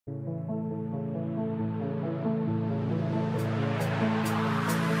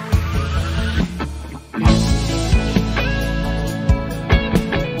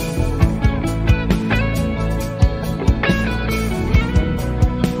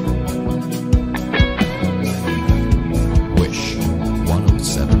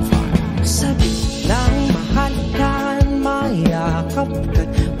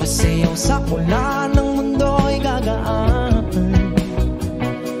mula ng mundo'y gagaan,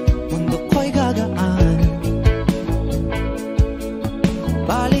 mundo ko'y gagaan.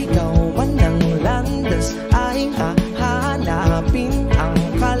 Baligawan ng landas ay hahanapin ang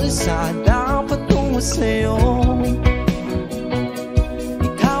kalsada patungo sa'yo.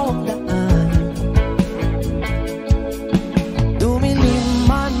 Ikaw ang daan, dumilim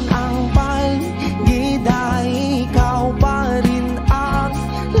man ang paligid ay ikaw pa rin ang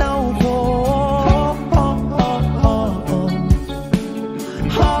law ko.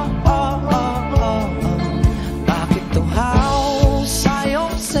 Bakit tuhaw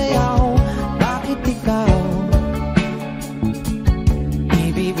sa'yong sayaw? Bakit ikaw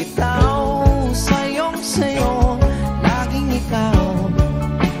ibibitaw sa'yong sayo? Laging ikaw,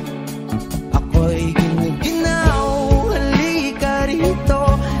 ako'y giniginaw. Halika rito,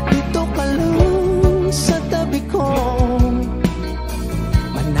 dito ka lang sa tabi ko.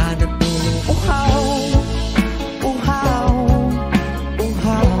 Mananatiling uhaw, uhaw,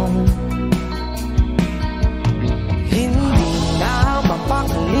 uhaw. Hindi na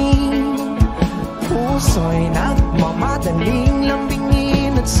mapakaling, puso'y nagmamadaling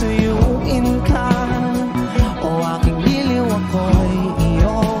lambingin at suyuin ka. O aking diliw, ako'y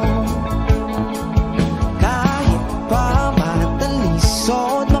iyo. Kahit pa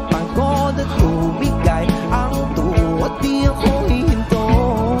matalisod, mapagod at umigay ang tuwat, di ako hihinto.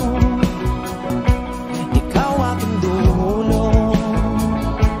 Ikaw aking dulo,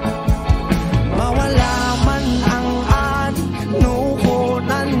 mawala man ang ano ko,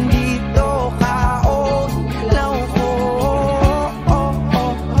 nandito ka o ilaw ko.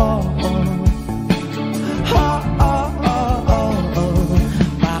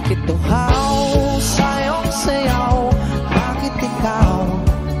 Bakit tuhaw sa'yong sayaw? Bakit ikaw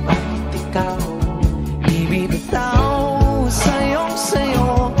ibibitaw sa'yong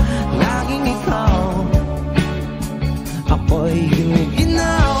sayo? Laging ikaw, ako'y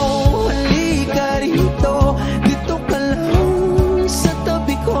giniginaw. Halika rito, dito ka lang sa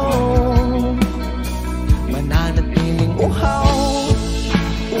tabi ko. Mananatiling uhaw,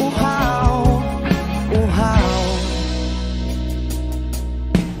 uhaw, uhaw.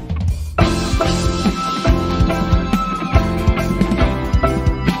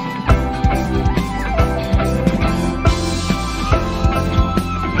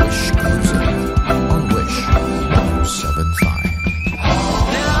 Wish Cruiser on Wish 175.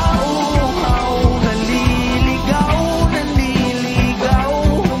 Nauuhaw, naliligaw, nanliligaw,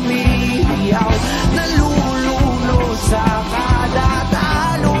 humihiyaw, nalululo sa kada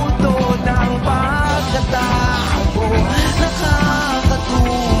taluto ng pagkatao.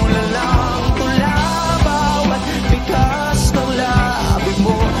 Nakakatulala ang tula, bawat bigas ng labi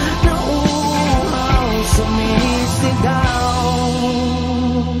mo. Nauuhaw, sumisigaw.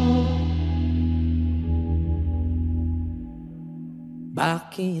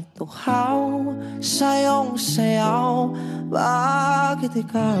 Bakit tuhaw sa'yong sayaw? Bakit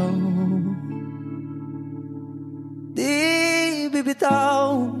ikaw di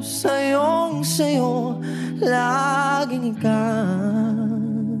bibitaw sa'yong sayo? Laging ikaw,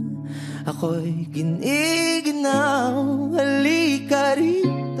 ako'y giniginaw. Halika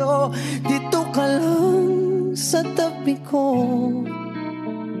rito, dito ka lang sa tabi ko.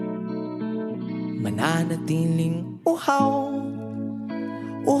 Mananatiling uhaw,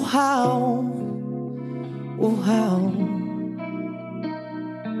 uhaw, uhaw.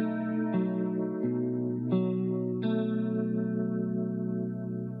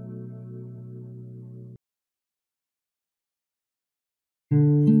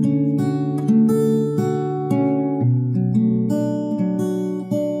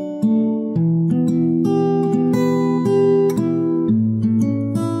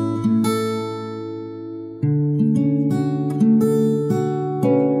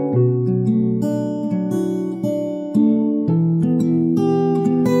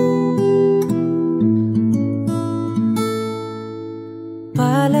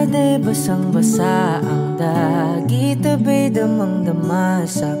 Basang-basa ang dagit, abay damang-dama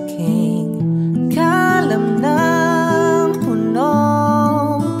sa'king kalam ng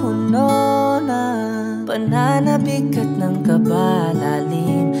punong-puno na pananabik at ng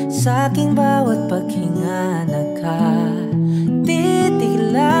kabalalim sa'king bawat paghinga. Nagkatitig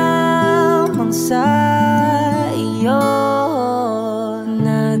lamang sa iyo,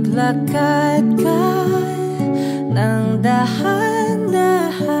 naglakad ka ng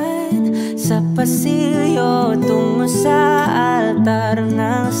dahan-dahan sa pasilyo tungo sa altar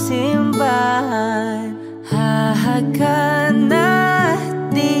ng simbahan. Hahagan at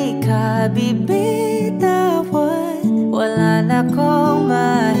di ka bibitawan, wala na kong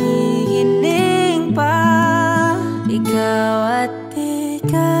mahihiling.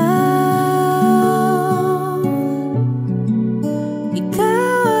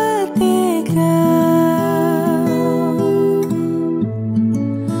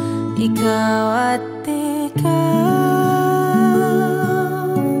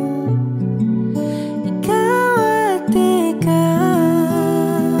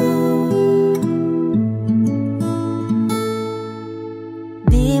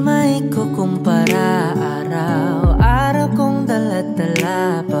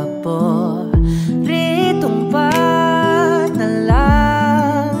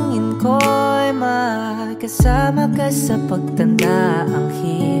 Sa pagtanda ang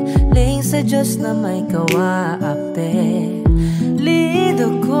hiling sa Diyos na may kawaape.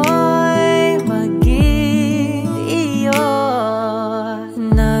 Lido ko'y maging iyo.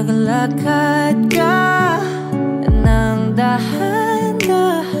 Naglakad ka ng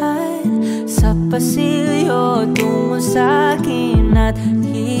dahan-dahan sa pasilyo tungo sa akin at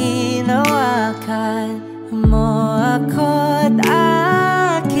hinawakan mo ako't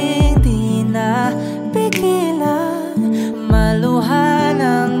aking di na pigilan. Maluhan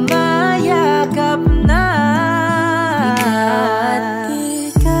ang mayakap na ikaw at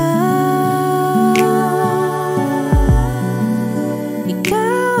ikaw,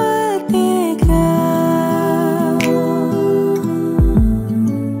 ikaw at ikaw,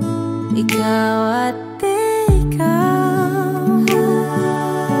 ikaw at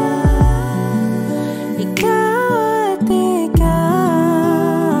ikaw.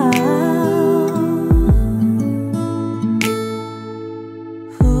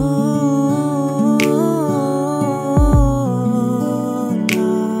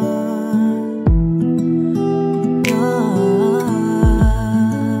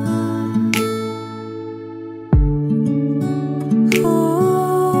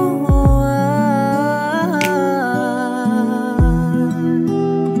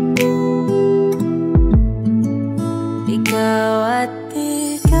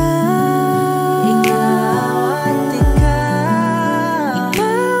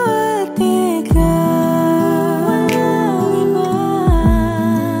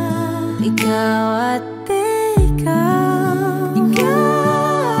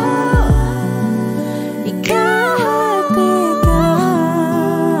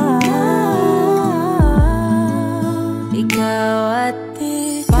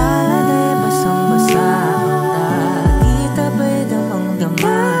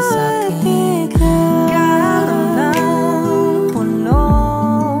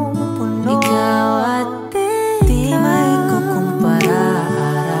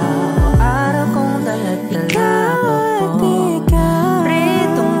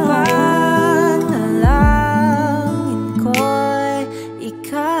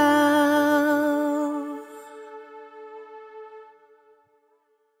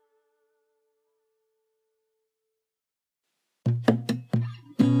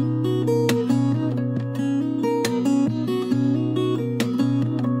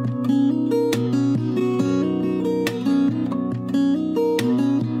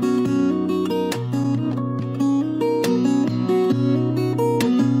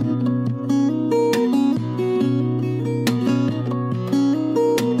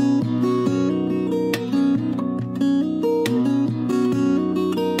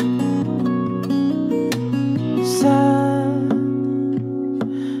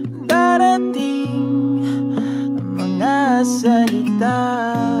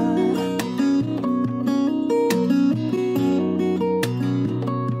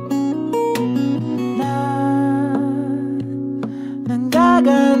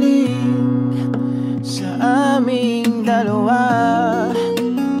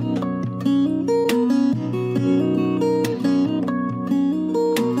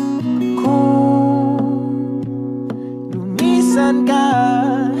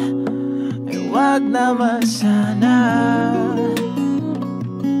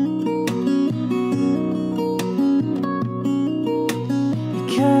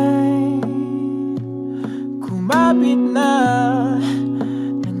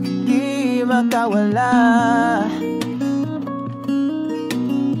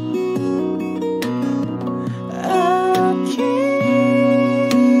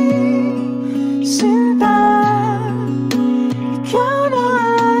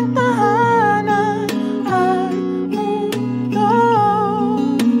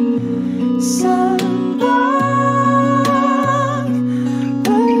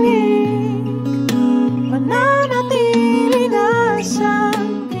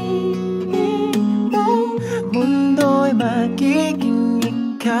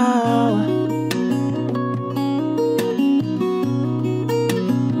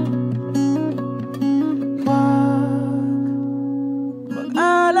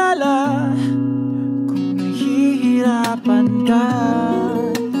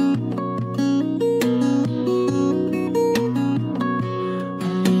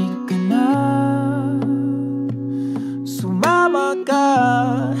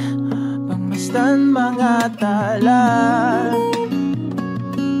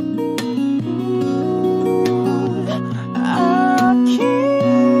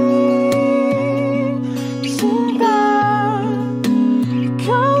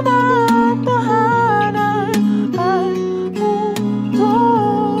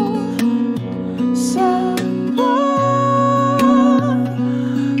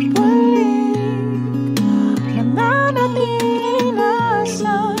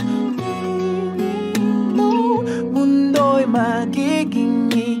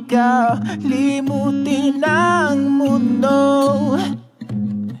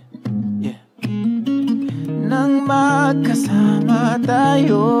 magkasama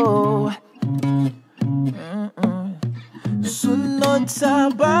tayo. Sunod sa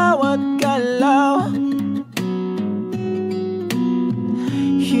bawat galaw,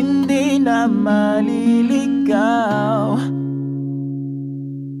 hindi na maliligaw.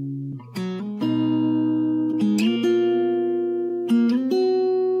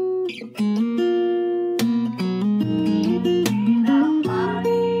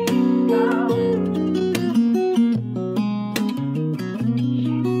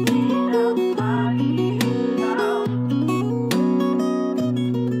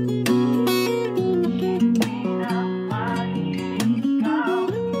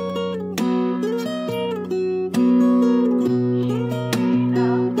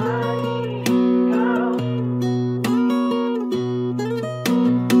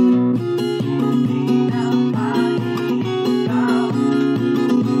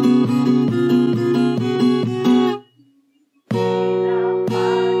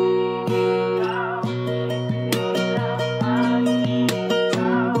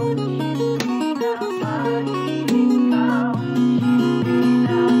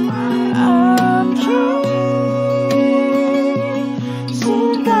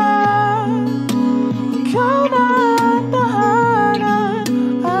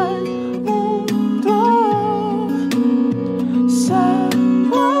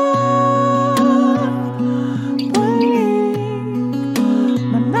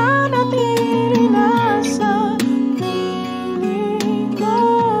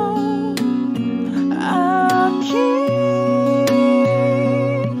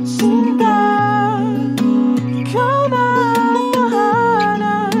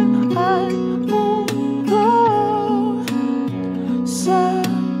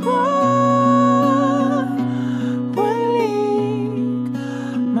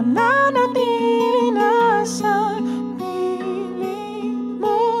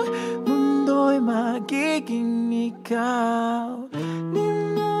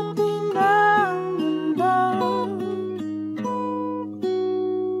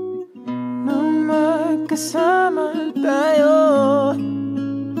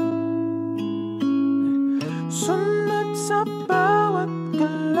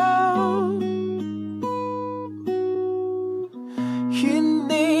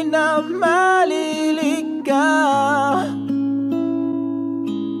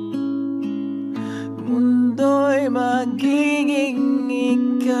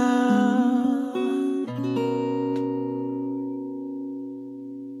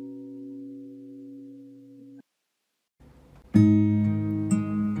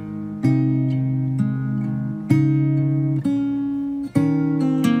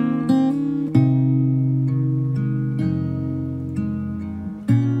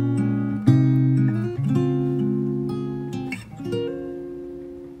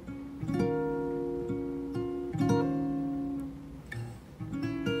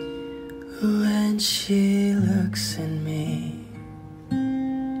 When she looks at me,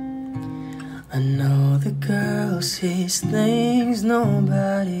 I know the girl sees things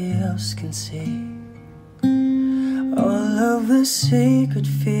nobody else can see. All of the secret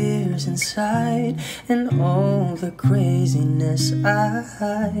fears inside and all the craziness I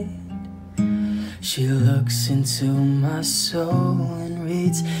hide. She looks into my soul and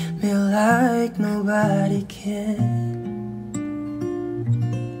reads me like nobody can.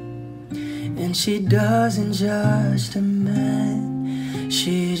 And she doesn't judge the man,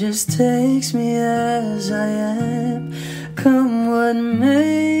 she just takes me as I am. Come what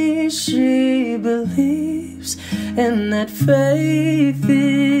may, she believes, and that faith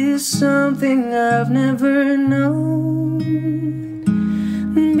is something I've never known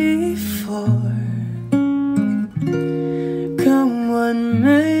before. Come what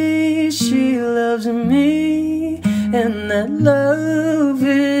may, she loves me, and that love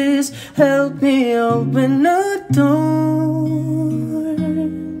is help me open a door,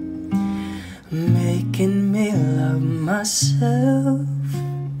 making me love myself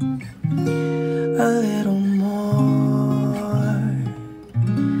a little more.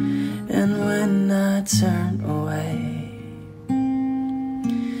 And when I turn away,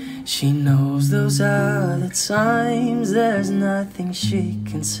 she knows those are the times there's nothing she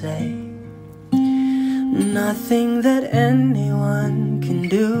can say, nothing that anyone can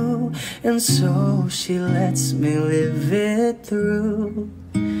do, and so she lets me live it through.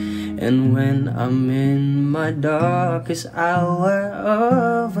 And when I'm in my darkest hour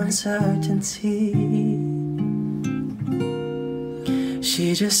of uncertainty,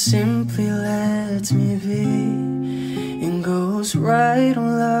 she just simply lets me be and goes right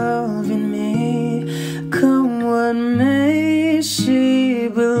on loving me. Come what what makes she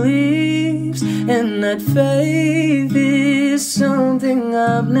believes, and that faith is something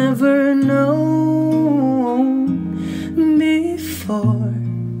I've never known before.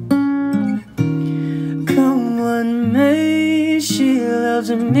 Come what may, she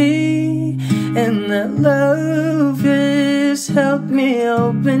loves me, and that love has helped me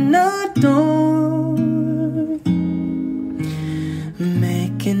open a door,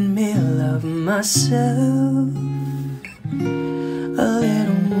 making me love myself a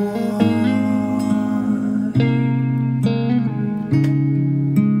little more.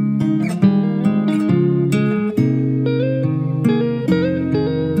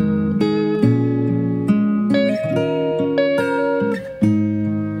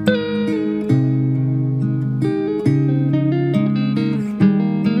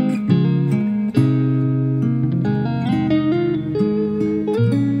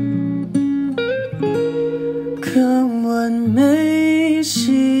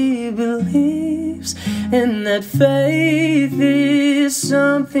 And that faith is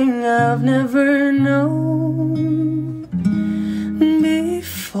something I've never known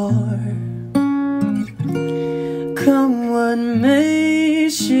before. Come what may,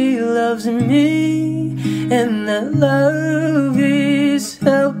 she loves me, and that love has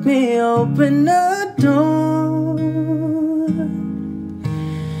helped me open a door,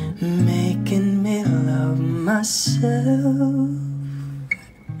 making me love myself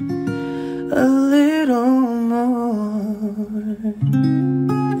a little more.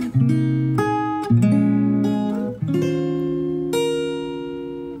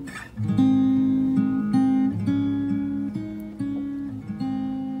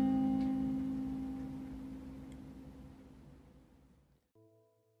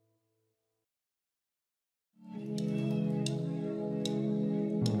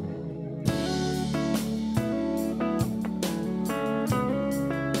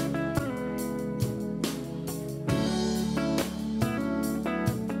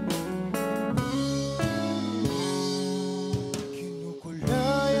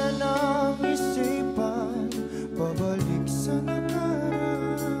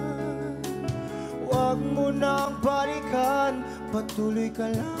 Patuloy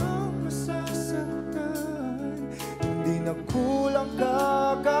ka lang masasaktan. Hindi na kulang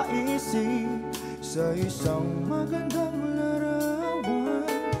kakaisip sa isang magandang larawan.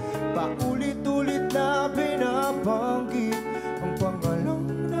 Paulit-ulit na binabanggit ang pangalang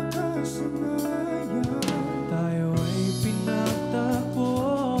nakasanayan. Tayo ay pinagtagpo,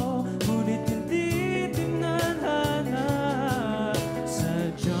 ngunit hindi tinadhana.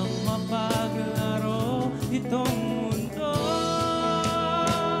 Sadyang mapaglaro itong mundo.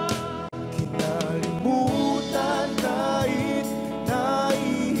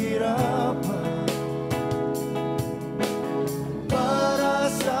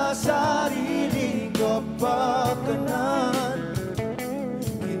 Sariling kapakanan,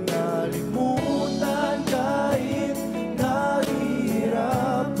 kinalimutan kahit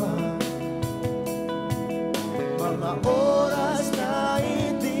nahihirapan. Mga oras na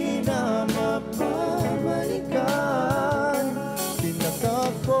hindi na mapabalikan.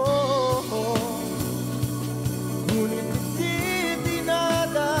 Tinatako, ngunit hindi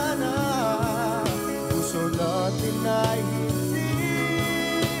dinadana. Puso natin ay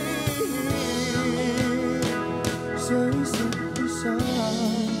sa isa't isa.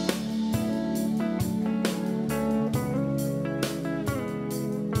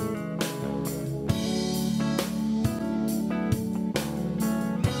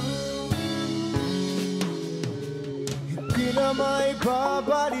 Hindi na may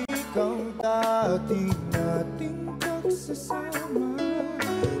babalik ang dati nating pagsasama.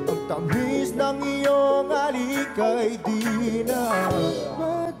 Ang tamis ng iyong halik ay di na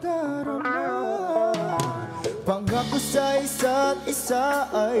madarama. Pangako sa isa't isa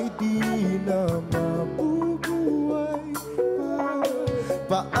ay di na mabubuhay pa.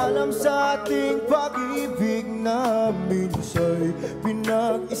 Paalam sa ating pag-ibig na minsa'y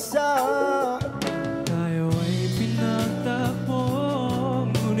pinag-isa. Tayo ay pinagtagpo,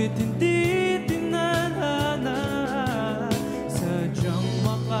 ngunit hindi tinadhana. Sadyang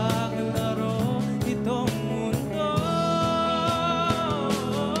makaglaro itong mundo.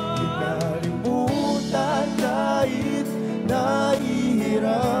 Kinalimutan kahit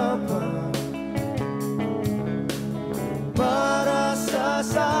nahihirapan. Para sa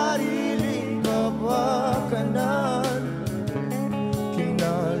sariling kapakanan,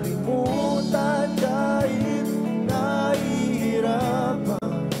 kinalimutan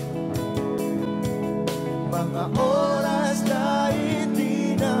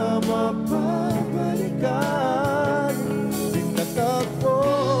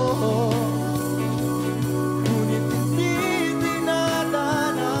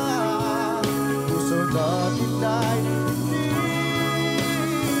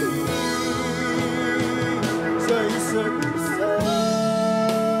isa't isa.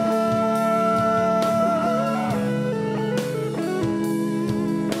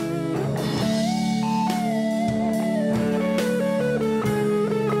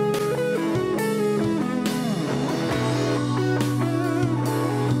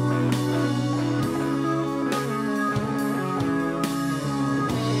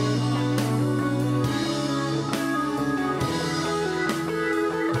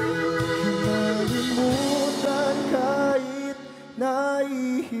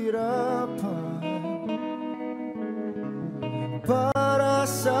 Para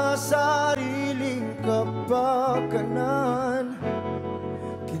sa sariling kapakanan,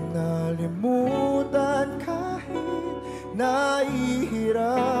 kinalimutan kahit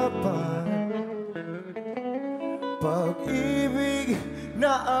nahihirapan. Pag-ibig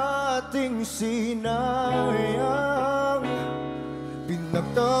na ating sinayang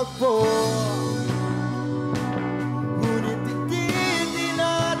pinagtagpo, ngunit hindi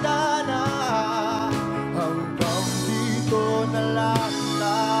dinadana. Hanggang dito na lang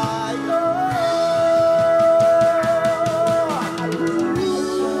tayo.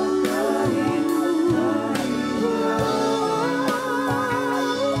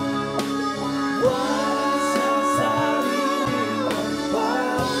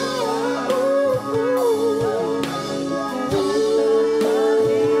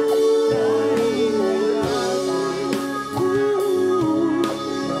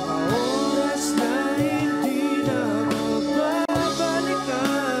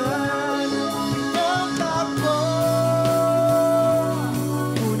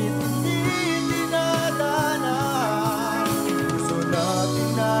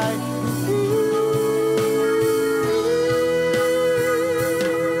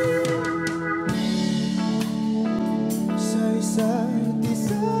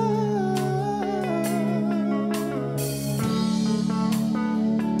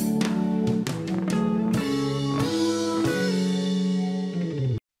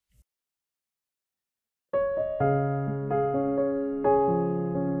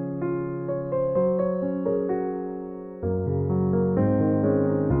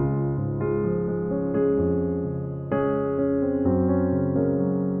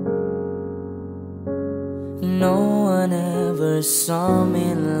 No one ever saw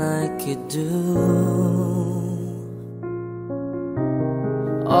me like you do.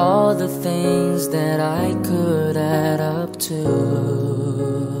 All the things that I could add up to,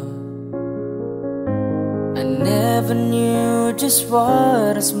 I never knew just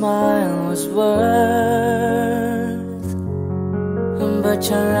what a smile was worth. But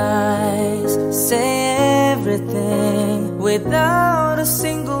your eyes say everything without a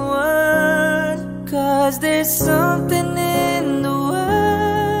single word. 'Cause there's something in the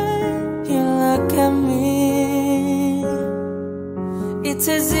way you look at me. It's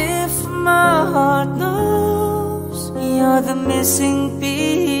as if my heart knows you're the missing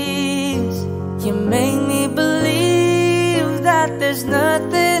piece. You make me believe that there's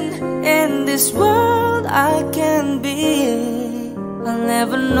nothing in this world I can be. I'll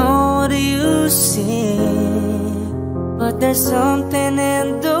never know what you see, but there's something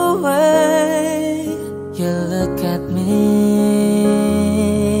in the way you look at me.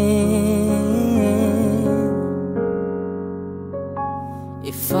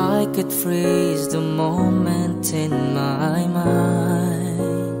 If I could freeze the moment in my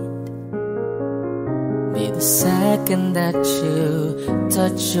mind, be the second that you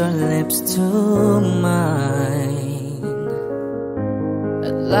touch your lips to mine.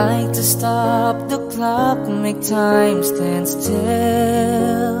 I'd like to stop the clock, make time stand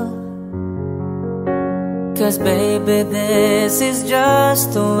still. 'Cause baby, this is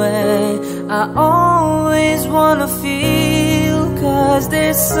just the way I always wanna feel. 'Cause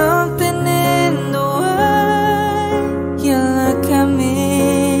there's something in the way you look at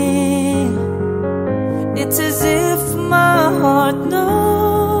me. It's as if my heart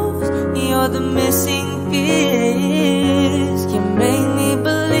knows you're the missing piece. You make me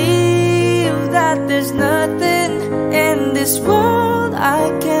believe that there's nothing in this world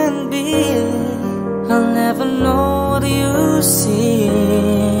I can be. I'll never know what you see,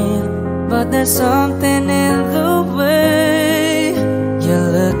 but there's something in the way you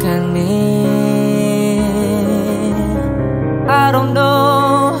look at me. I don't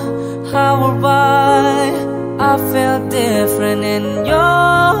know how or why I felt different in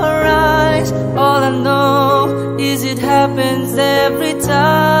your eyes. All I know is it happens every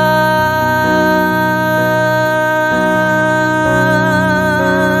time.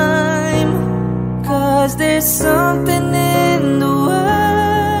 'Cause there's something in the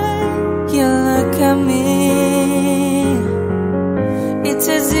way you look at me.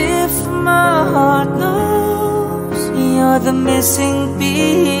 the missing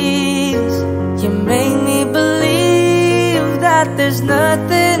piece. You make me believe that there's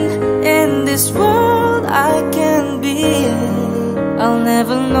nothing in this world I can be. I'll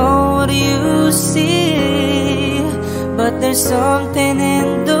never know what you see, but there's something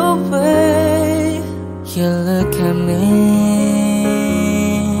in the way you look at me.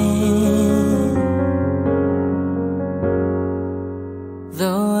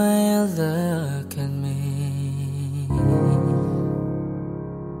 The way you look at me.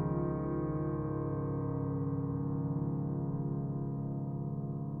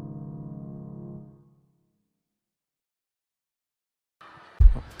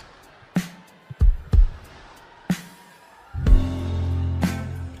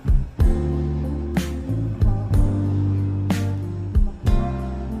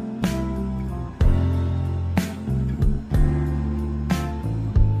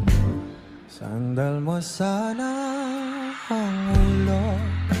 Sandal mo sana ang ulo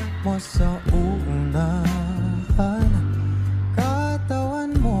mo sa unahan.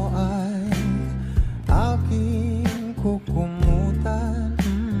 Katawan mo ay aking kukumutan.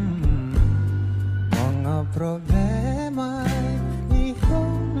 Mga problema'y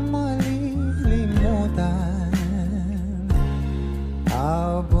iyong malilimutan.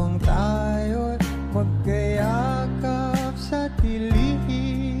 Habang tayo'y magkayakap sa dilim,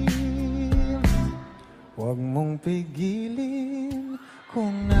 huwag mong pigilin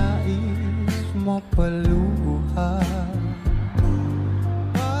kung nais mo paluha.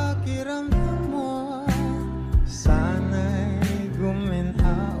 Pakiramdam mo sana'y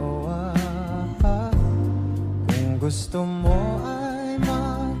guminhawa. Kung gusto mo ay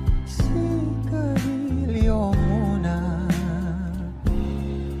magsigarilyo muna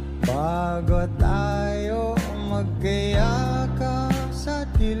bago tayo magkayakap sa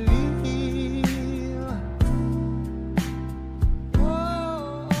dilim.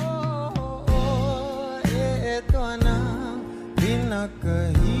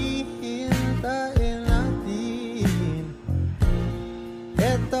 Pinakahihintayin natin.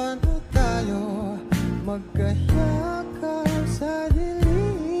 Eto na tayo magkayakap sa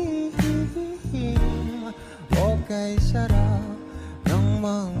dilim. Okay, sarap ng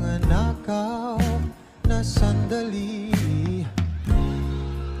mga nakaw na sandali.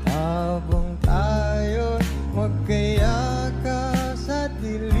 Habang tayo magkayakap sa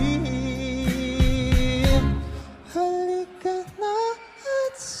dilim. Halika na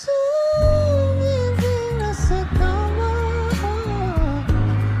at sumibig na sa kama.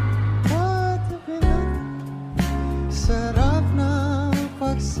 Patapinan, sarap ng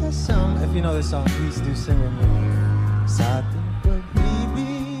pagsasama. If you know this song, please do sing with me. Sa ating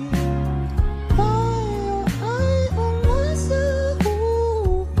pag-ibig, tayo ay umasa.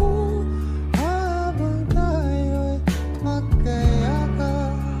 Habang tayo'y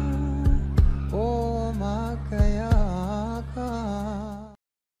magkayakap. Oh, magkayakap.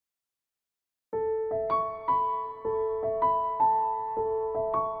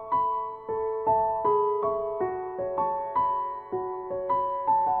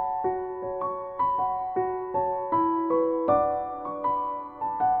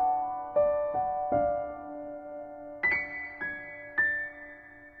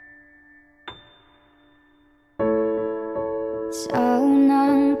 Sa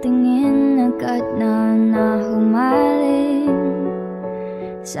unang tingin agad na nahumaling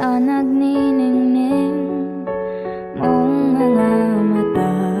sa nagniningning mong mga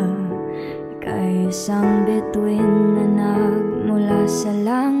mata. Ika'y isang bituin na nagmula sa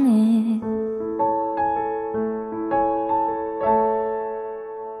langit.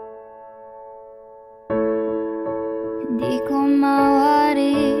 Hindi ko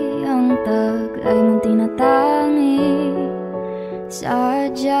mawari ang taglay mong tinatangi.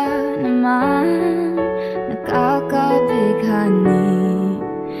 Sadya naman nakakabighani,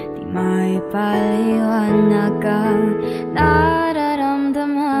 di may paliwanag ang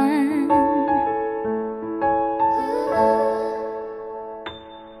nararamdaman.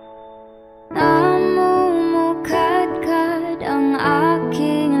 Namumukadkad ang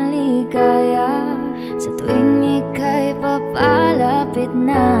aking ligaya sa tuwing ika'y papalapit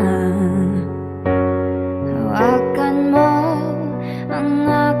na. Hawakan mo ang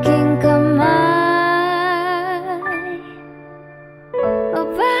aking kamay. O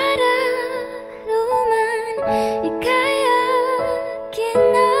paraluman, ika'y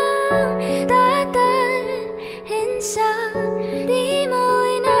akin ang dadalhin sa di mo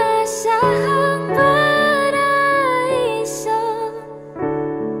inasahang paraiso.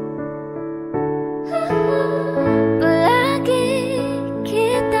 Palagi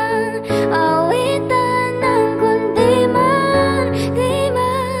kitang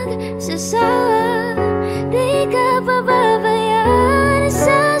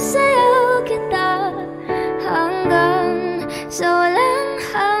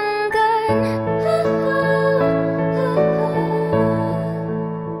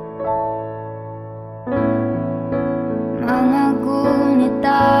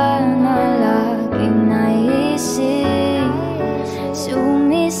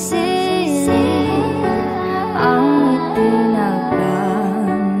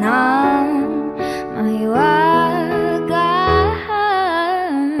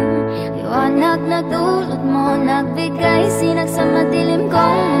nagbigay sinag sa madilim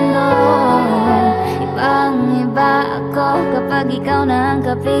kong mundo. Ibang-iba ako kapag ikaw na ang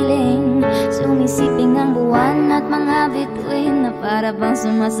kapiling. Sumisiping ang buwan at mga bituin na para bang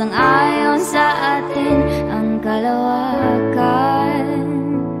sumasang-ayon sa atin ang kalawakan.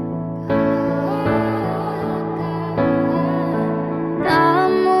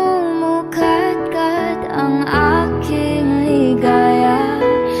 Namumukat-kat ang aking ligaya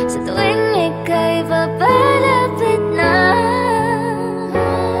sa tuwing ika'y papalapit na.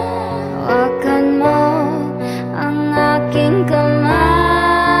 Hawakan mo ang aking kamay,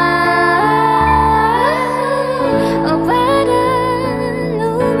 o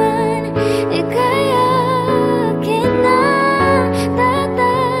paraluman, ika'y akin na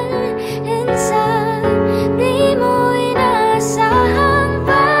tatalhin sa di mo inasahang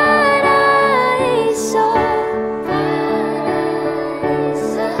paraiso.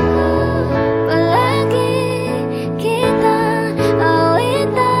 Palagi kitang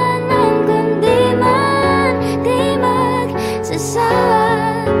awitan ng kundi man di magsasawa.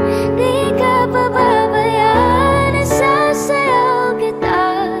 Di ka pababayaan, isasayaw kita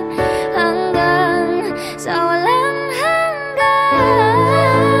hanggang sa walang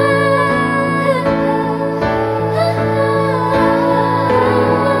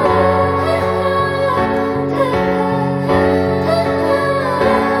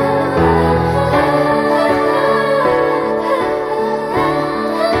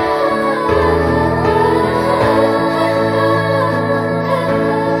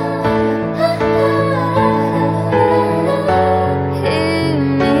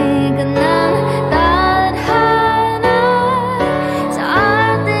himig ng tadhana sa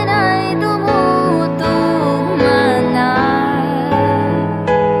atin ay tumutugma na.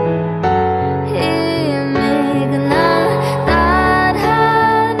 Himig ng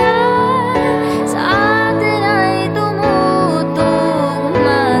tadhana sa atin ay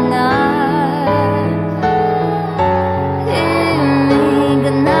tumutugma na. Himig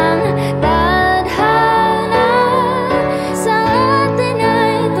ng tadhana sa atin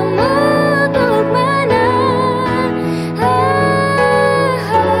ay tumutugma na.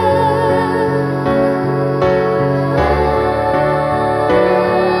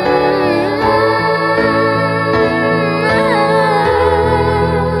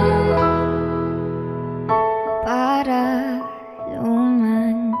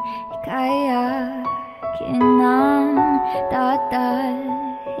 Paraluman, ika'y akin ang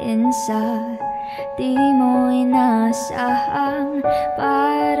tatalhin sa di mo inasahang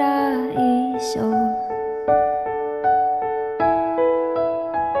paraiso.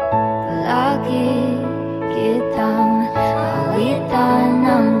 Palagi kitang awitan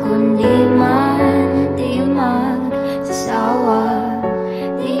ng kundi man di magsasawa.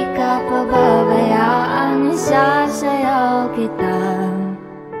 Di ka pababayaan, isasayaw kita.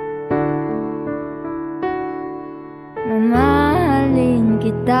 Mamahalin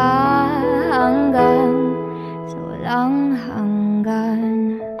kita hanggang sa walang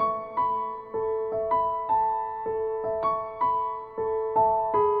hanggan.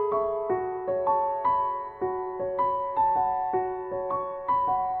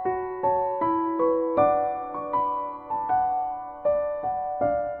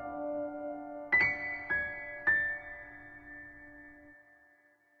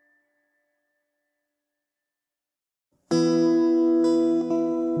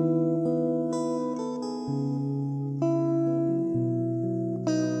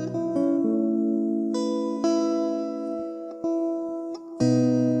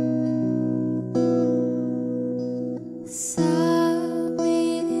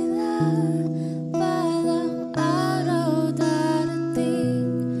 Sabi nila palang araw darating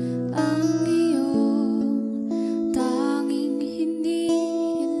ang iyong tanging hinihiling.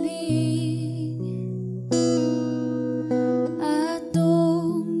 At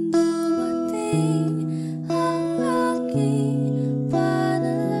nung dumating ang aking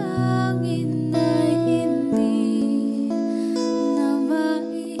panalangin ay hindi na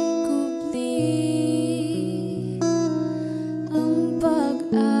maikubli. Ang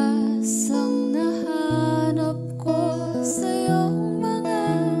pag-asang nahanap ko sa iyong mga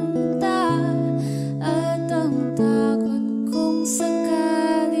mata at ang takot kong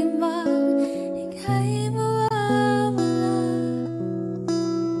sakali man ika'y mawawala.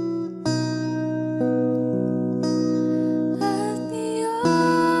 At ngayon,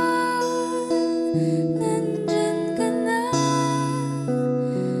 nandyan ka na,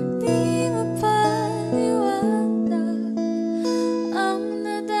 di mapaliwanag ang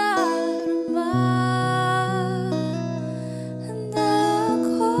nadarama. Handa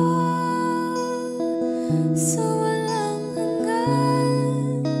akong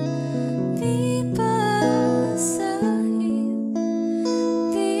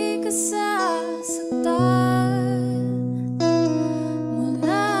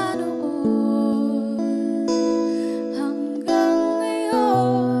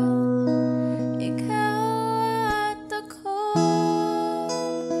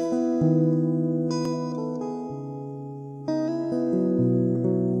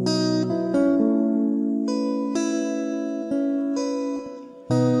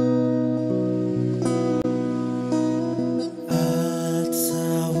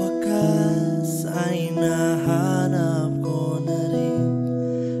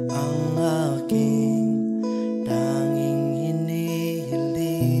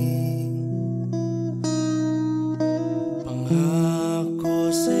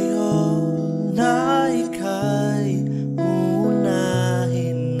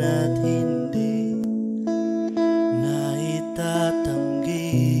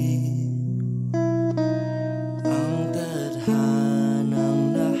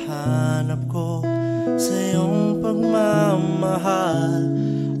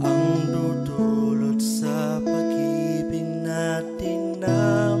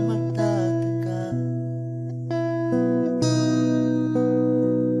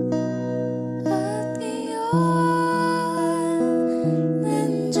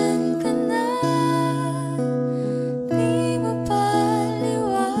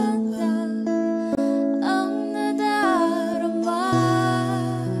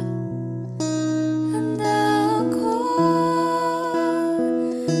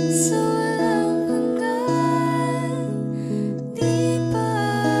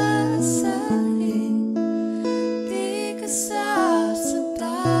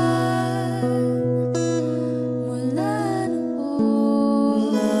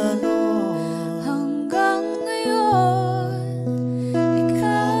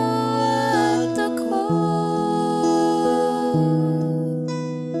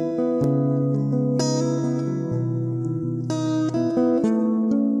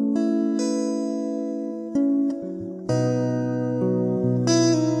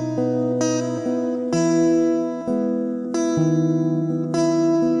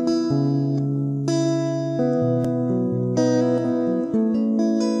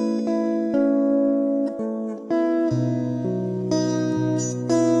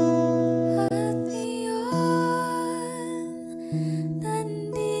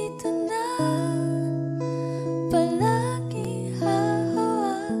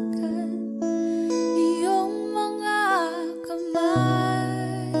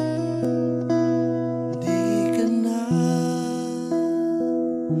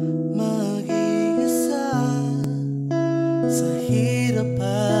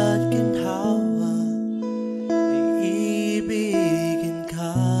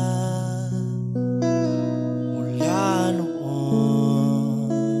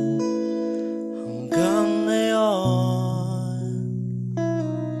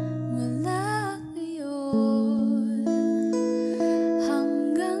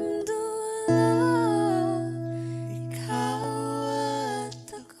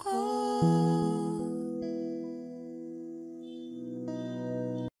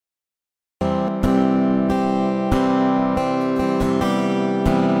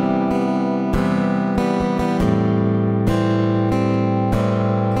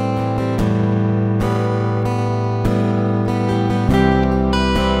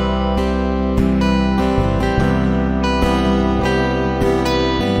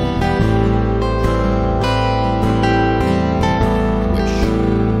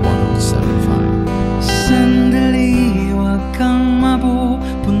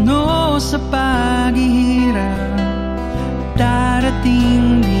sa paghihirap,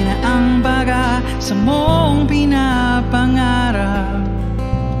 darating din ang pag-asa mong pinapangarap.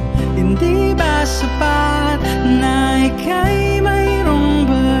 Hindi ba sapat na ika'y mayroong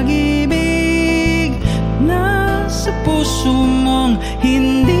pag-ibig na sa puso mong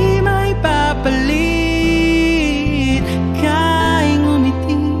hindi may papalit? Ka'y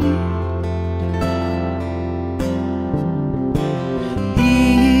ngumiti,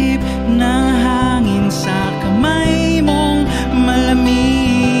 ihip ng hangin sa kamay mong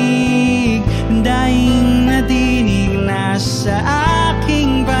malamig, daing nadinig na sa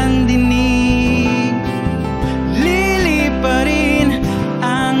aking pandinig. Liliparin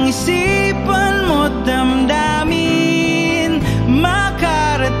ang isipan mo't damdamin,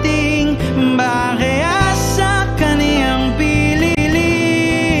 makarating ba kaya sa kaniyang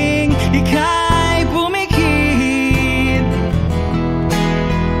pililing? Ika'y pumikit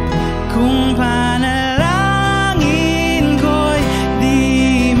kung panalangin ko'y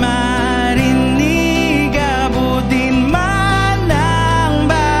di marinig, abutin man ang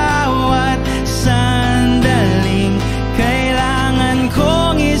bawat sandaling kailangan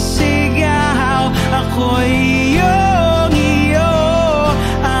kong isigaw. Ako'y iyong iyo,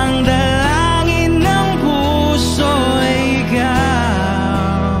 ang dalangin ng puso ay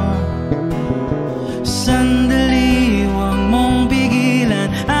ikaw. Sandali, huwag mong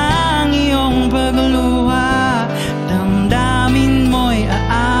pigilan ang iyong pagluha, damdamin mo'y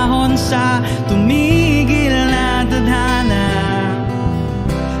aahon sa tumigil na tadhana.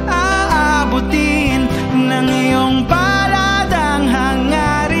 Aabutin ng iyong palad ang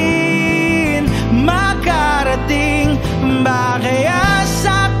hangarin, makarating ba kaya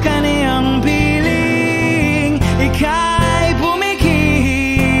sa kaniyang piling? Ika'y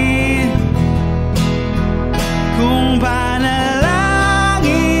pumikit kung panalangin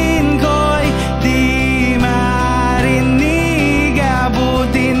ko'y di marinig,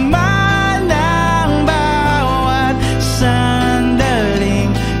 abutin man ang bawat sandaling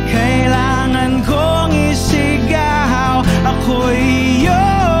kailangan kong isigaw. Ako'y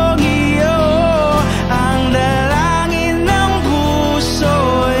iyong iyo, ang dalangin ng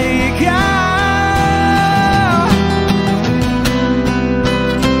puso ay ikaw.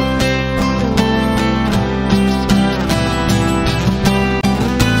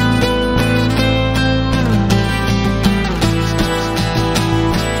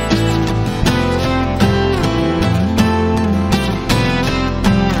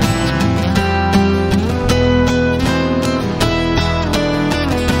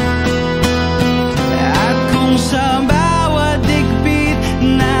 At kung sa bawat digpit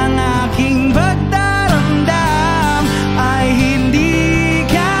ng aking pagdaramdam ay hindi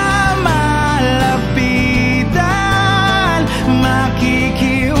ka malapitan,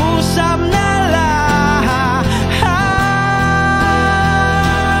 makikiusap na lang.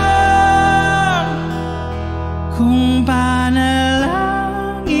 Kung panalangin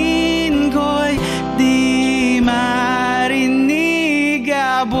ko'y di marinig,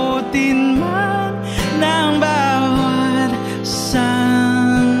 abutin man ng bawat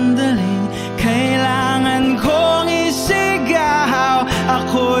sandaling kailangan kong isigaw.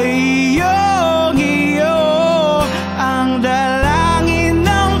 Ako'y iyong iyo, ang dalangin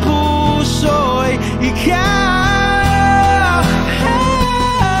ng puso'y ikaw.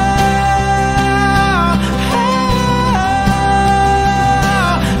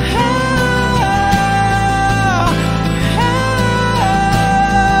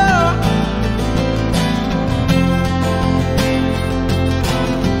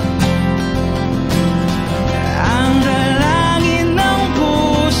 Ang dalangin ng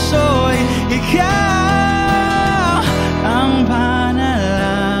puso'y ikaw, ang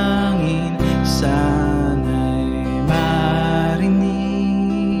panalangin sana'y marinig.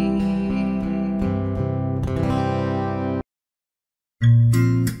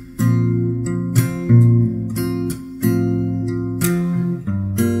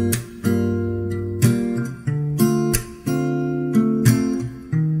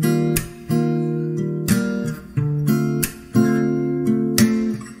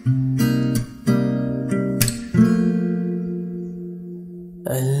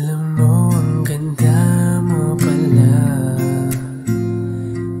 Alam mo, ang ganda mo pala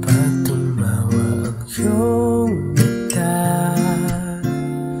pag tumawa ang iyong mata.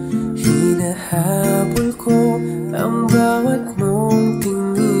 Hinahabol ko ang bawat mong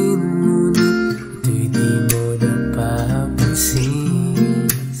tingin, ngunit ito'y di mo napapansin.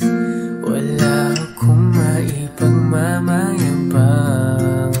 Wala akong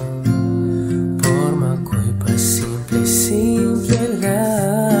maipagmamayabang, forma ko'y pasimple-simple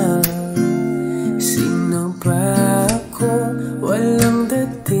lang.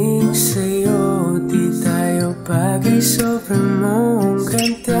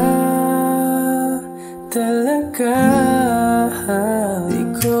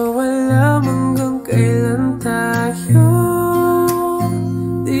 ko alam hanggang kailan tayo.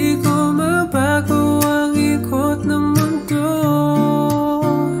 Di ko mabago ang ikot ng mundo,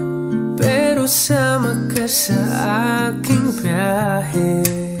 pero sama ka sa aking biyahe.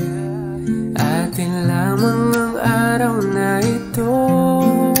 Atin lamang ang araw na ito.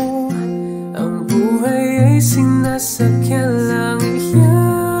 Ang buhay ay sinasakyan lang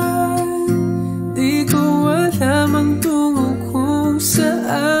yan. Di ko alam ang tungo kung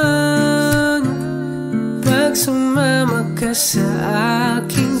saan. Pag sumama ka sa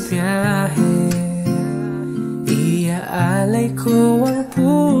aking biyahe, iaalay ko ang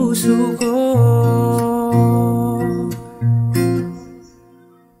puso ko.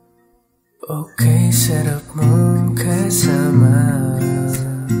 Okay, sarap mong kasama.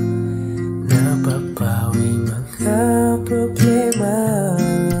 Napapawi mga problema.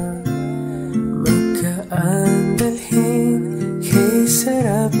 Magkaan dalhin, kay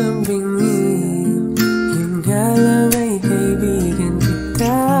sarap ang bingin. Yun nga lang ay kaibigan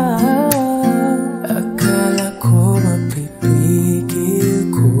kita. Akala ko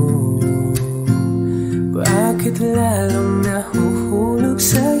mapipigil ko. Bakit lalong nahuhulog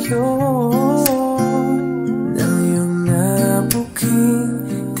sa'yo? Nang iyong nabuking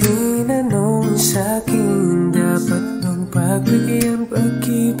tinanong sa'kin, dapat bang pagbigyan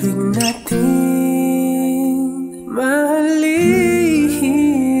pag-ibig natin? Mahalin,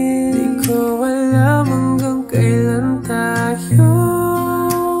 di ko alam hanggang kailan tayo.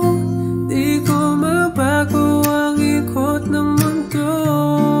 Di ko mabago ang ikot ng mundo,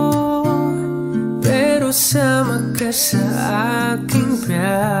 pero sama ka sa aking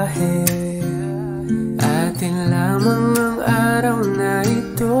biyahe. Atin lamang ang araw na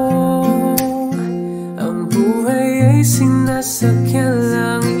ito. Ang buhay ay sinasakyan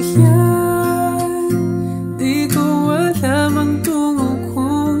lang yan. Di ko alam ang tungo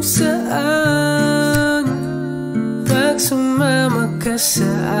kung saan. Pag sumama ka sa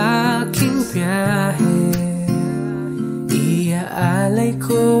aking biyahe, iaalay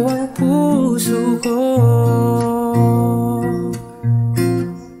ko ang puso ko.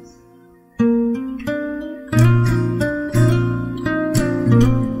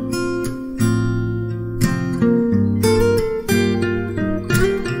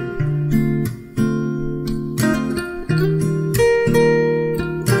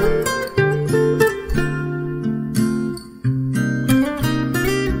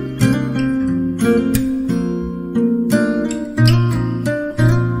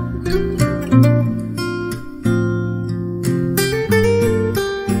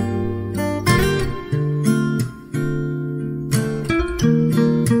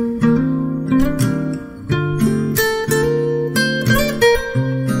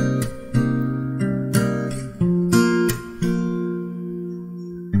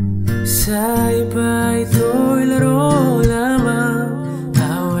 Sa iba ito'y laro lamang,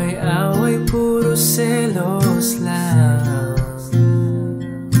 away-away puro selos lang.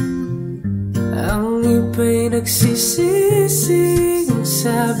 Ang iba'y nagsisising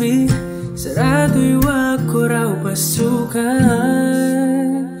sabi, sarado'y wag ko raw pasukan.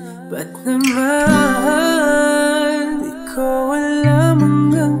 Ba't naman di ko alam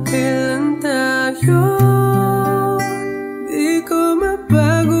hanggang kailan tayo? Di ko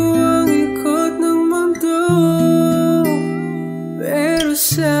mabago ang ikot ng mundo, pero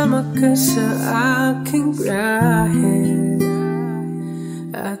sama ka sa aking biyahe.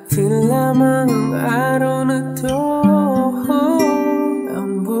 Atin lamang ang araw na to.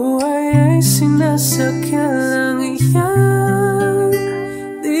 Ang buhay ay sinasakyan lang iyan.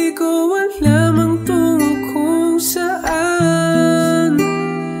 Di ko alam ang tungo kung saan.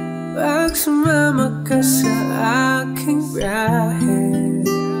 Pag sumama ka sa aking biyahe,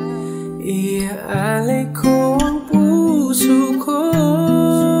 iaalay ko ang puso ko.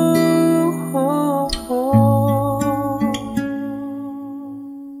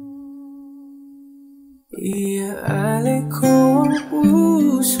 Iaalay ko ang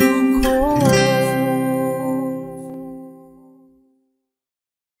puso ko.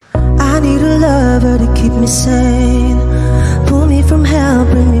 I need a lover to keep me sane, pull me from hell,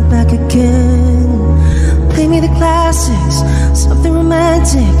 bring me back again. Play me the classics, something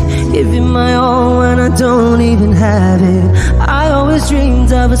romantic, give you my all when I don't even have it. I always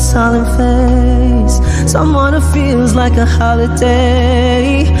dreamed of a solemn face, someone who feels like a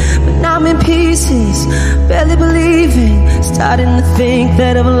holiday. But now I'm in pieces, barely believing, starting to think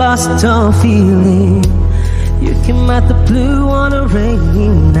that I've lost all feeling. You came out the blue on a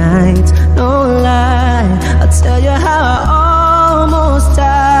rainy night, no lie, I'll tell you how I almost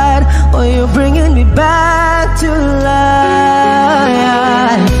died. Oh, you're bringing me back to life.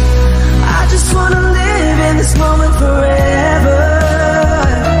 I just wanna live in this moment forever,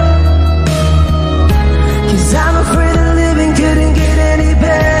 'cause I'm afraid that living couldn't get any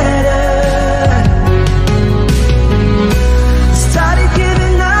better. Started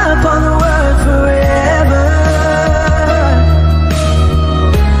giving up on the word forever,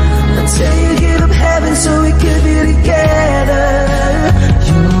 until you give up heaven so we could be together.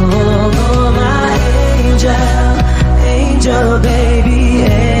 You're my angel, angel baby,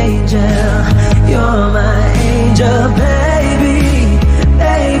 angel. You're my angel baby,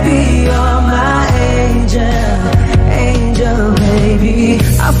 baby. You're my angel, angel baby.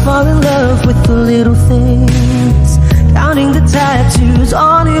 I fall in love with the little things, counting the tattoos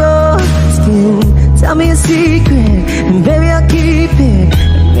on your skin. Tell me a secret, and baby I'll keep it.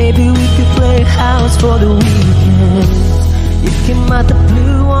 Maybe we could play house for the weekend. You came out the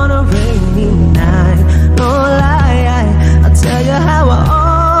blue on a rainy night. No lie, I'll tell you how I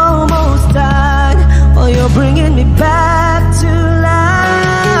almost died. Oh, you're bringing me back to life.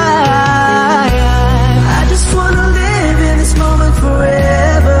 I just wanna live in this moment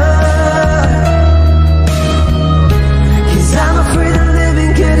forever, 'cause I'm afraid that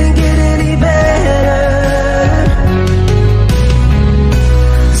living couldn't get any better.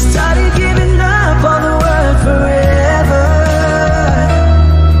 Started giving up on the word forever,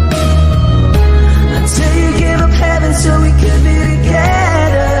 until you gave up heaven so we could be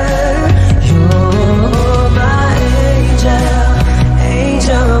together. You're my angel,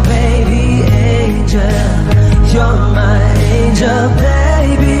 angel baby, angel. You're my angel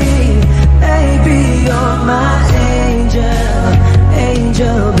baby, baby. You're my angel,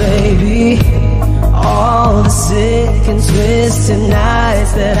 angel baby. All the sick and twisted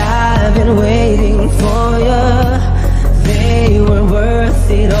nights that I've been waiting for you, they were worth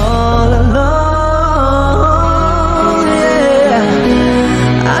it all alone.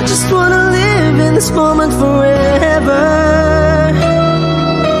 Yeah, I just wanna live in this moment forever,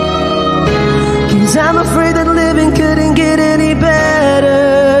 'cause I'm afraid that living couldn't get any better.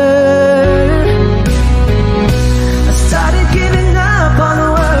 I started giving up on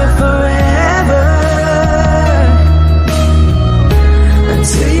the word forever,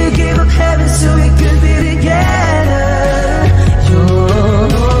 until you gave up heaven so we could be together.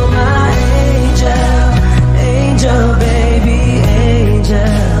 You're my angel, angel baby,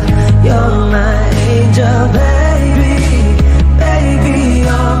 angel. You're my angel baby, baby.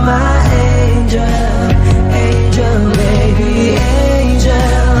 You're my angel, angel baby,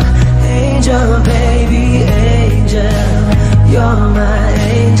 angel. Angel baby, angel. You're my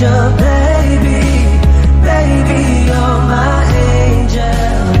angel baby, baby. You're my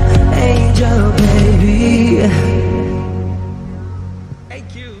angel, angel baby. Thank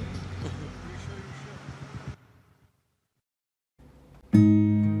you.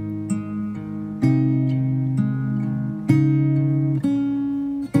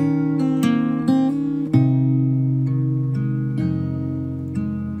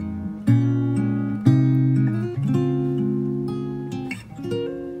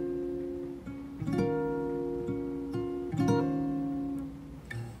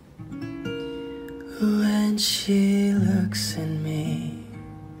 When she looks at me,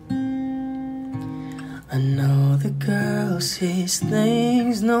 I know the girl sees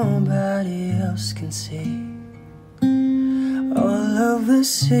things nobody else can see. All of the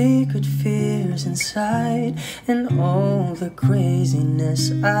secret fears inside, and all the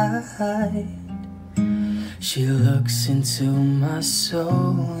craziness I hide. She looks into my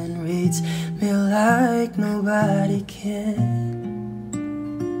soul and reads me like nobody can.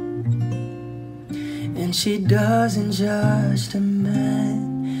 And she doesn't judge the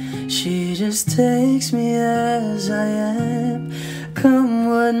man, she just takes me as I am. Come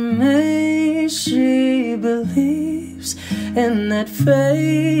what may, she believes, and that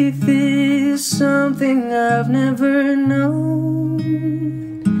faith is something I've never known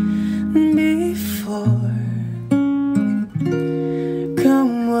before.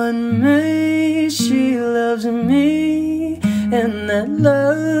 Come what may, she loves me, and that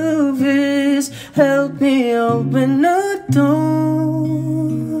love is help me open a door,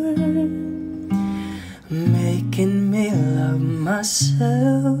 making me love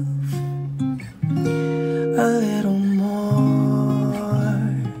myself a little more.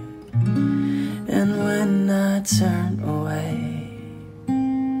 And when I turn away,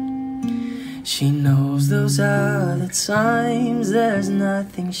 she knows those are the times there's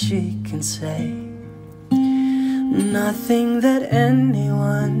nothing she can say. nothing that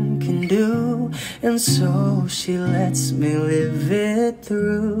anyone can do, and so she lets me live it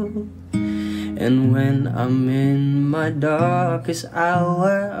through. And when I'm in my darkest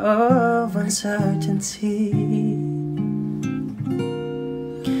hour of uncertainty,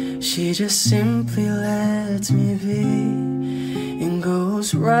 she just simply lets me be and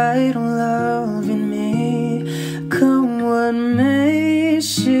goes right on loving me. Come what may,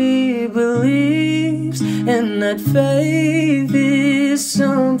 she believes, and that faith is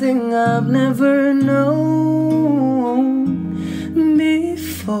something I've never known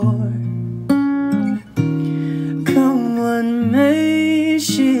before. Come what may,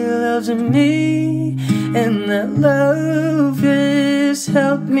 she loves me, and that love has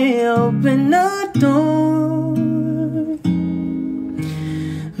helped me open a door,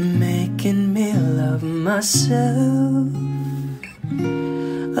 making me love myself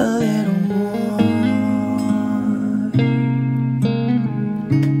a little more.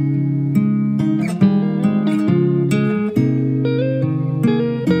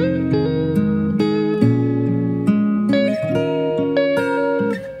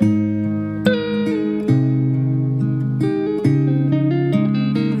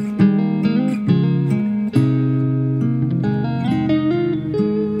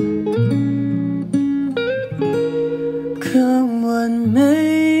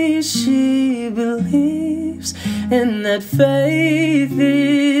 And that faith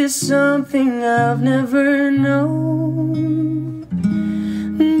is something I've never known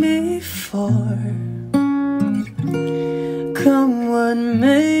before. Come what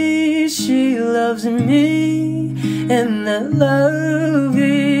may, she loves me, and that love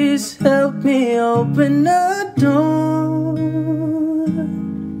has helped me open a door,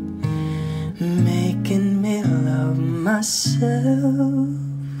 making me love myself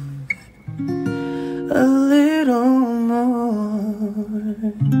a little more.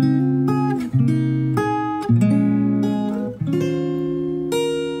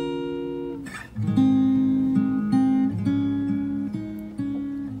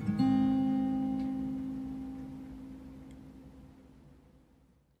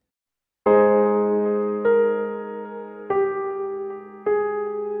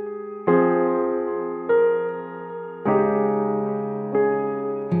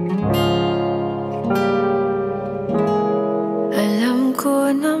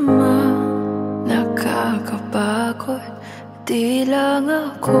 Di lang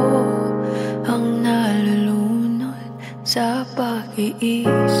ako ang nalulunod sa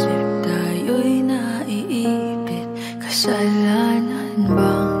pag-iisip. Tayo'y naiipit. Kasalanan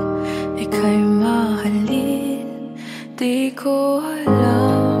bang ika'y mahalin? Di ko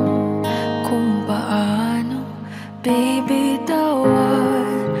alam kung paano bibitawan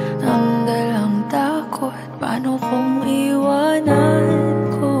ang dalang takot. Paano kung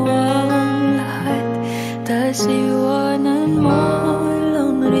iwanan ko ang lahat, tas iwanan mo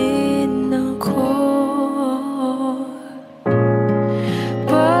lang rin ako?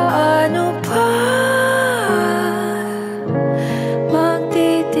 Paano pa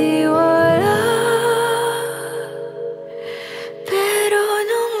magtitiwala? Pero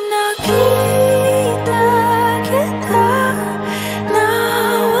nung nakita kita,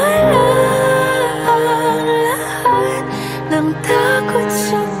 nawala ang lahat ng takot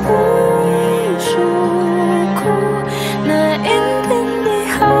sa puso ko.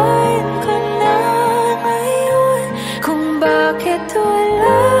 Naintindihan ko na ngayon kung bakit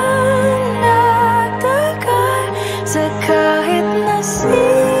walang natagal sa kahit na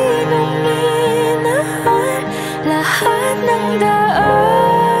sinong minahal. Lahat ng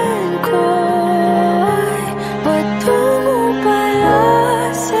daan ko ay patungo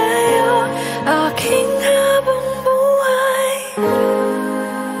pala sa'yo, aking habang buhay.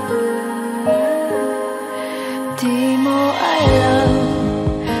 Di mo alam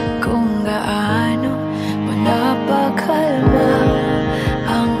kung gaano mo napakalma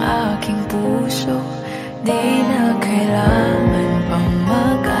ang aking puso. Di na kailangan pang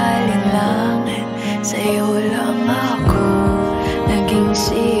mag-alinlangan, sa'yo lang ako naging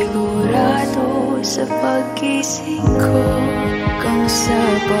sigurado sa pag-gising ko. Kung sa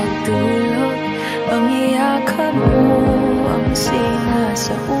pagtulog, ang iyakap mo ang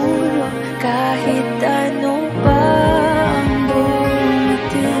sinasa ulo. Kahit ano pa ang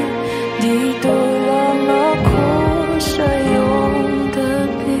dumating, dito lang ako sa iyong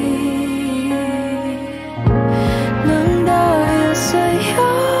tabi. Nang dahil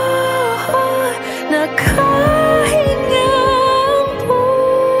sa'yo nakahinga ang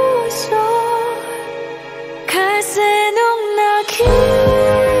puso, kasi nung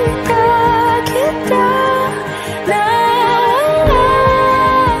nakita kita,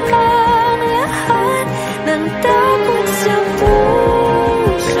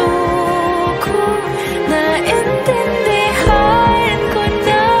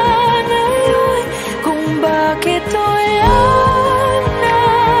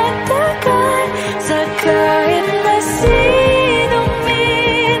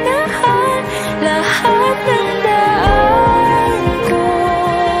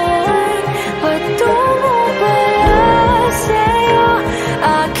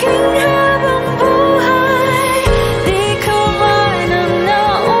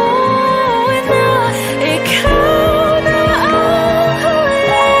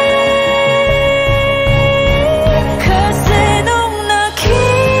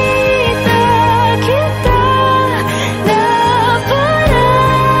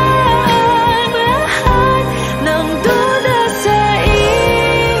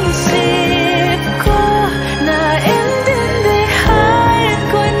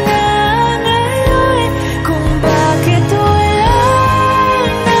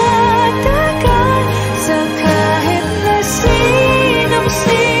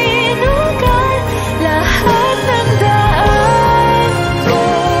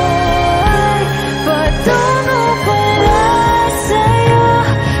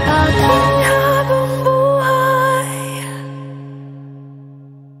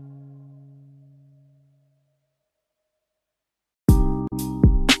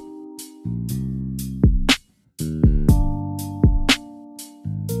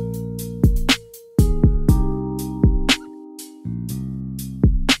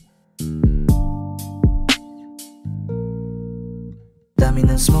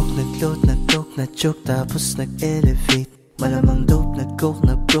 ng smoke, nag-load, nag-coke, na-choke, tapos nag-elevate. Malamang dope, nag-coke,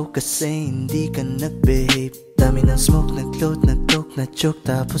 na-broke kasi hindi ka nag-behave. Dami ng smoke, nag-load, nag-coke, na-choke,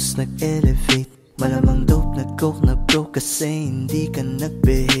 tapos nag-elevate. Malamang dope, nag-coke, na-broke kasi hindi ka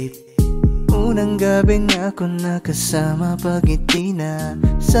nag-behave. Unang gabi niya ako nakasama pag ngiti na.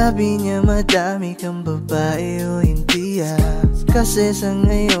 Sabi niya madami kang babae o hindi kasi sa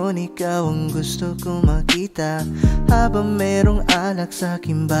ngayon ikaw ang gusto ko makita. Habang merong alak sa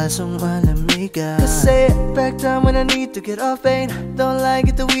aking basong malamig kasi back time when I need to get off pain. Don't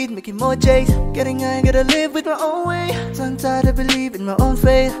like it the weed, making more J's. Getting high, gotta live with my own way. So I'm tired of believing my own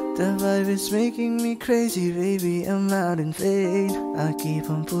fate. The vibe is making me crazy, baby, I'm out in vain. I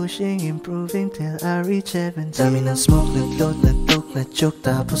keep on pushing, improving till I reach heaven. Dami ng smoke, nag-load, nag-coke, na-choke,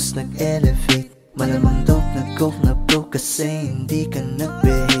 tapos nag-elevate. Malamang dope, nag-coke, na-broke kasi hindi ka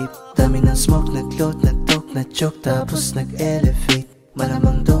nag-behave. Dami ng smoke, nag-load, nag-coke, na-choke, tapos nag-elevate.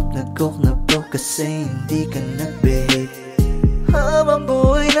 Malamang dope, nag-coke, na-broke kasi hindi ka nag-behave. Habang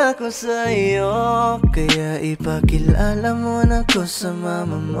buhay na ko sa'yo, kaya ipakilala mo na ko sa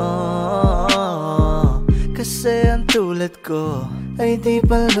mama mo. Kasi ang tulad ko ay di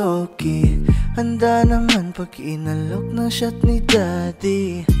pa low-key. Handa naman pag inalok ng shot ni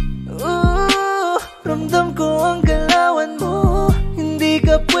daddy. Ramdam ko ang galawan mo. Hindi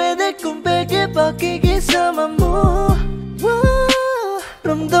ka pwede kung peke pakikisama mo.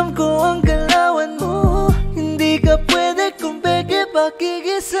 Ramdam ko ang galawan mo. Hindi ka pwede kung peke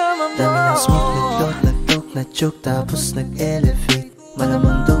pakikisama mo. Dami ng smoke, nag-load, nag-coke, na-choke, tapos nag-elevate.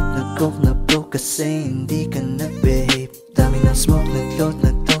 Malamang dope, nag-coke, na-broke kasi hindi ka nag-behave. Dami ng smoke, nag-load,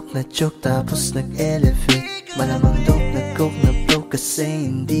 nag-coke, na-choke, tapos nag-elevate. Malamang dope, nag-coke, na-broke kasi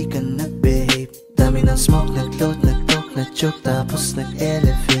hindi ka nag-behave. Dami ng smoke, nag-load, nag-coke, na-choke, tapos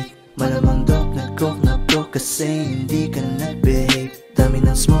nag-elevate. Malamang dope, nag-coke, na-broke kasi hindi ka nag-behave. Dami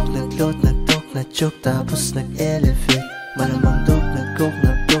ng smoke, nag-load, nag-coke, na-choke, tapos nag-elevate. Malamang dope, nag-coke,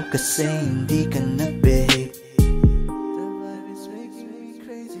 na-broke kasi hindi ka nag-behave.